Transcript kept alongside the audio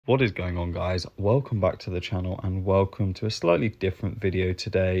What is going on, guys? Welcome back to the channel and welcome to a slightly different video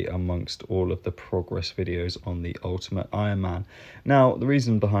today amongst all of the progress videos on the Ultimate Iron Man. Now, the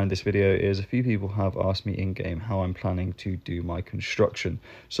reason behind this video is a few people have asked me in-game how I'm planning to do my construction.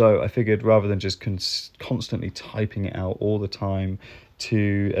 So I figured rather than just constantly typing it out all the time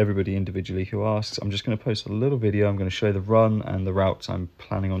to everybody individually who asks, I'm just going to post a little video. I'm going to show the run and the routes I'm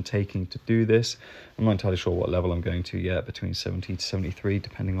planning on taking to do this. I'm not entirely sure what level I'm going to yet, between 70 to 73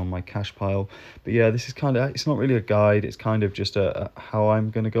 depending on my cash pile, but yeah, this is kind of, it's not really a guide, it's kind of just a how I'm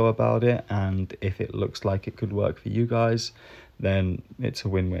going to go about it, and if it looks like it could work for you guys, then it's a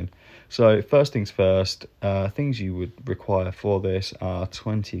win-win. So first things first, things you would require for this are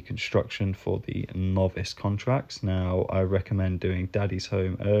 20 construction for the novice contracts. Now I recommend doing Daddy's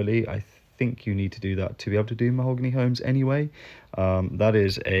Home early. I think you need to do that to be able to do mahogany homes anyway. That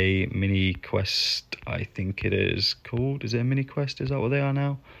is a mini quest, I think it is called. Is it a mini quest? Is that what they are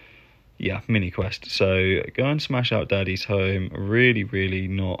now? Yeah, mini quest. So go and smash out Daddy's Home. Really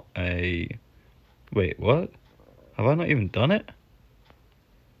not a... Wait, what? Have I not even done it?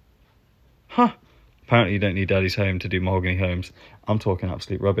 Huh. Apparently you don't need Daddy's Home to do mahogany homes. I'm talking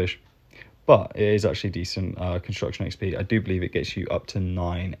absolute rubbish. But it is actually decent construction XP. I do believe it gets you up to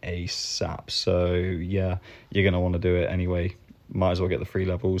 9 ASAP. So yeah, you're going to want to do it anyway. Might as well get the free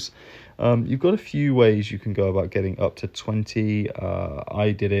levels. You've got a few ways you can go about getting up to 20.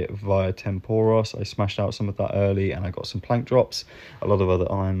 I did it via Temporos. I smashed out some of that early and I got some plank drops. A lot of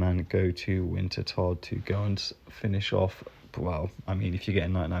other Iron Man go to Winter Todd to go and finish off. Well, I mean, if you're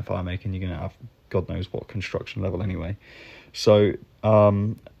getting 99 fire making, you're going to have God knows what construction level anyway. So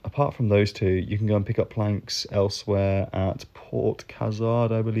apart from those two, you can go and pick up planks elsewhere at Port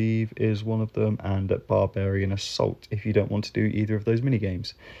Khazard, I believe, is one of them, and at Barbarian Assault if you don't want to do either of those mini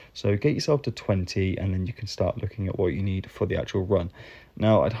games. So get yourself to 20 and then you can start looking at what you need for the actual run.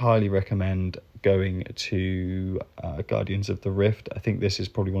 Now, I'd highly recommend going to Guardians of the Rift. I think this is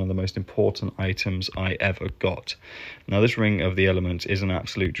probably one of the most important items I ever got. Now, this Ring of the Elements is an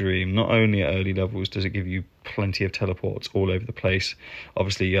absolute dream. Not only at early levels does it give you plenty of teleports all over the place.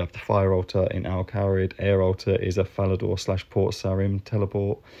 Obviously, you have the Fire Altar in Al Kharid. Air Altar is a Falador / Port Sarim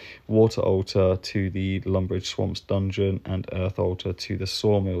teleport. Water Altar to the Lumbridge Swamps dungeon, and Earth Altar to the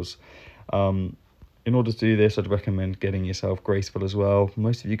Sawmills. In order to do this, I'd recommend getting yourself Graceful as well.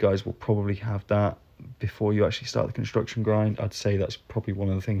 Most of you guys will probably have that before you actually start the construction grind. I'd say that's probably one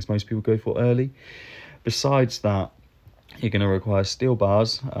of the things most people go for early. Besides that, you're going to require steel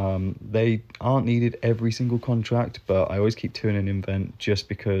bars. They aren't needed every single contract, but I always keep 2 in an invent just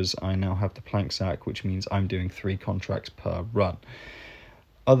because I now have the plank sack, which means I'm doing 3 contracts per run.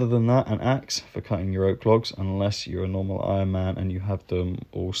 Other than that, an axe for cutting your oak logs, unless you're a normal Iron Man and you have them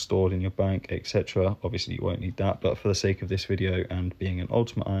all stored in your bank, etc. Obviously you won't need that, but for the sake of this video and being an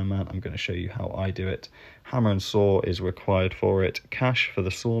Ultimate Iron Man, I'm going to show you how I do it. Hammer and saw is required for it, cash for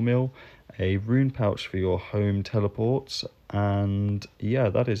the sawmill, a rune pouch for your home teleports, and yeah,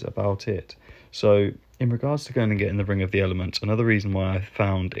 that is about it. So in regards to going and getting the Ring of the Elements, another reason why I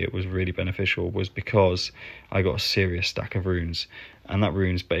found it was really beneficial was because I got a serious stack of runes, and that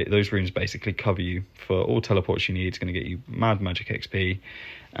those runes basically cover you for all teleports you need. It's going to get you mad magic XP,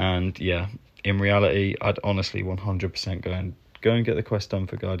 and yeah, in reality, I'd honestly 100% go and get the quest done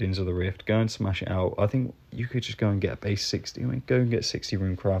for Guardians of the Rift. Go and smash it out. I think you could just go and get a base 60. I mean, go and get 60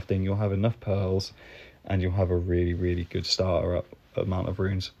 rune crafting. You'll have enough pearls, and you'll have a really good starter amount of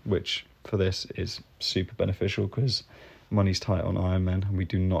runes, which for this is super beneficial because money's tight on Iron Man and we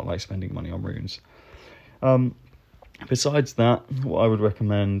do not like spending money on runes. Besides that, what I would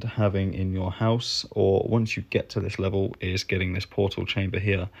recommend having in your house, or once you get to this level, is getting this portal chamber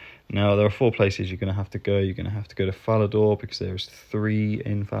here. Now, there are 4 places you're going to have to go. You're going to have to go to Falador, because there's 3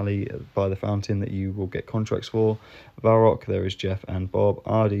 in Valley by the fountain that you will get contracts for. Varrock, there is Jeff and Bob.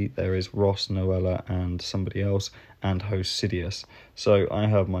 Ardy, there is Ross, Noella, and somebody else, and host Sidious. So I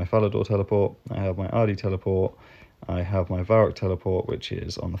have my Falador teleport, I have my Ardy teleport, I have my Varrock teleport, which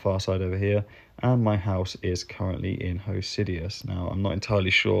is on the far side over here, and my house is currently in host Sidious. Now, I'm not entirely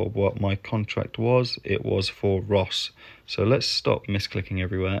sure what my contract was. It was for Ross. So let's stop misclicking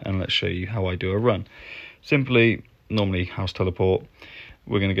everywhere and let's show you how I do a run. Simply, normally house teleport.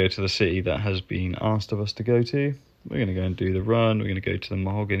 We're going to go to the city that has been asked of us to go to. We're going to go and do the run. We're going to go to the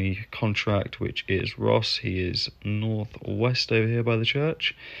mahogany contract, which is Ross. He is northwest over here by the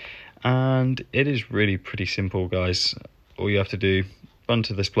church. And it is really pretty simple, guys. All you have to do, run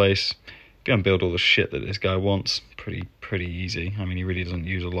to this place, go and build all the shit that this guy wants. Pretty easy. I mean, he really doesn't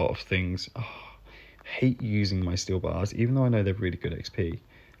use a lot of things. Oh, I hate using my steel bars, even though I know they're really good XP.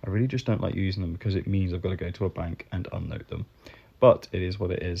 I really just don't like using them because it means I've got to go to a bank and unload them. but it is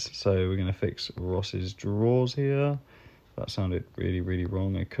what it is. So we're going to fix Ross's drawers here. That sounded really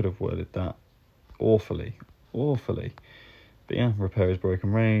wrong. I could have worded that awfully. But yeah, repair his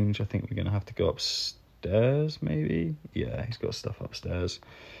broken range. I think we're going to have to go upstairs, maybe. Yeah, he's got stuff upstairs.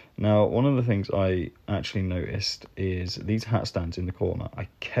 Now, one of the things I actually noticed is these hat stands in the corner. I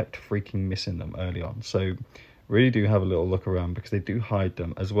kept freaking missing them early on. So really do have a little look around, because they do hide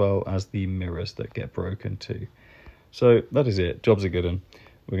them, as well as the mirrors that get broken too. So that is it. Job's a good one.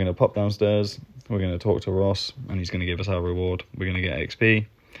 We're going to pop downstairs. We're going to talk to Ross, and he's going to give us our reward. We're going to get XP,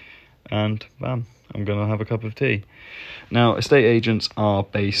 and bam, I'm going to have a cup of tea. Now, estate agents are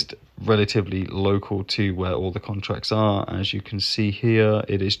based relatively local to where all the contracts are. As you can see here,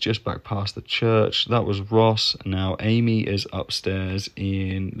 it is just back past the church. That was Ross. Now Amy is upstairs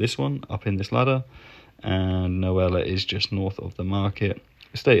in this one, up in this ladder, and Noella is just north of the market.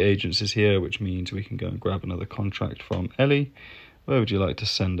 Estate agents is here, which means we can go and grab another contract from Ellie. Where would you like to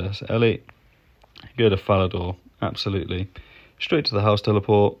send us, Ellie? Go to Falador, absolutely. Straight to the house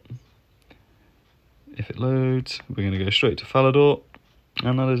teleport. If it loads, we're going to go straight to Falador,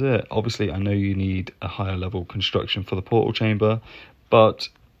 and that is it. Obviously, I know you need a higher level construction for the portal chamber, but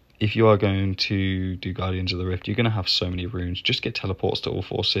if you are going to do Guardians of the Rift, you're going to have so many runes. Just get teleports to all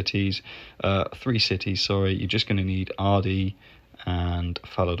 3 cities, sorry. You're just going to need Ardi and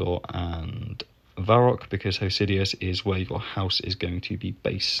Falador and Varrock, because Hosidius is where your house is going to be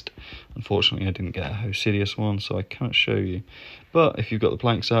based. Unfortunately, I didn't get a Hosidius one, so I can't show you. But if you've got the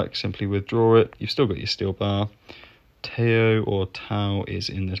plank sack, simply withdraw it. You've still got your steel bar. Teo or Tao is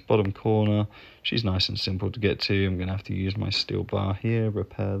in this bottom corner. She's nice and simple to get to. I'm going to have to use my steel bar here,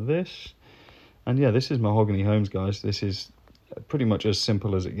 repair this. And yeah, this is Mahogany Homes, guys. This is pretty much as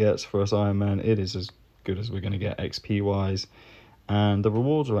simple as it gets for us Iron Man. It is as good as we're going to get XP-wise. And the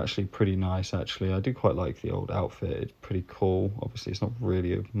rewards are actually pretty nice, actually. I do quite like the old outfit. It's pretty cool. Obviously, it's not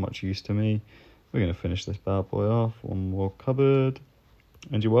really of much use to me. We're going to finish this bad boy off. One more cupboard.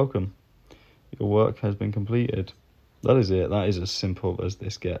 And you're welcome. Your work has been completed. That is it. That is as simple as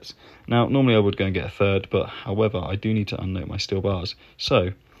this gets. Now, normally I would go and get a third, but however, I do need to unnote my steel bars.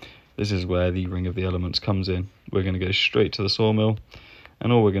 So, this is where the Ring of the Elements comes in. We're going to go straight to the sawmill.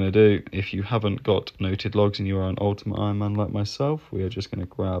 And all we're going to do, if you haven't got noted logs and you are an Ultimate Iron Man like myself, we are just going to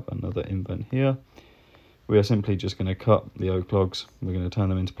grab another invent here. We are simply just going to cut the oak logs. We're going to turn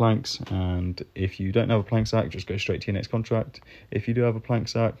them into planks. And if you don't have a plank sack, just go straight to your next contract. If you do have a plank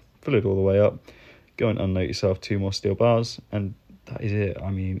sack, fill it all the way up. Go and unnote yourself 2 more steel bars. And that is it. I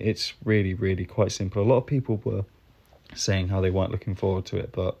mean, it's really quite simple. A lot of people were saying how they weren't looking forward to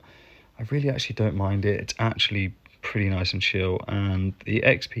it, but I really actually don't mind it. It's actually pretty nice and chill, and the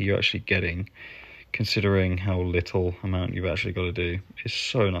XP you're actually getting, considering how little amount you've actually got to do, is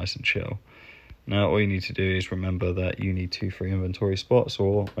so nice and chill. Now all you need to do is remember that you need 2 free inventory spots,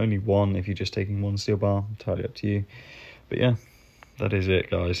 or only 1 if you're just taking 1 steel bar. Entirely up to you. But yeah, that is it,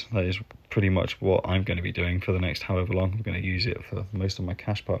 guys. That is pretty much what I'm going to be doing for the next however long. I'm going to use it for most of my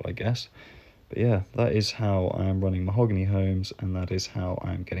cash pile, I guess. But yeah, that is how I am running Mahogany Homes, and that is how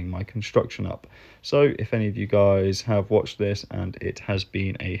I'm getting my construction up. So if any of you guys have watched this and it has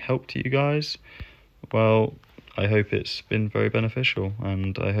been a help to you guys, well, I hope it's been very beneficial,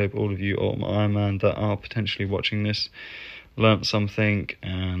 and I hope all of you Ultimate Iron Man that are potentially watching this learnt something,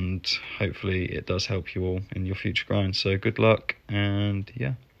 and hopefully it does help you all in your future grind. So good luck, and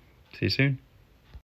yeah, see you soon.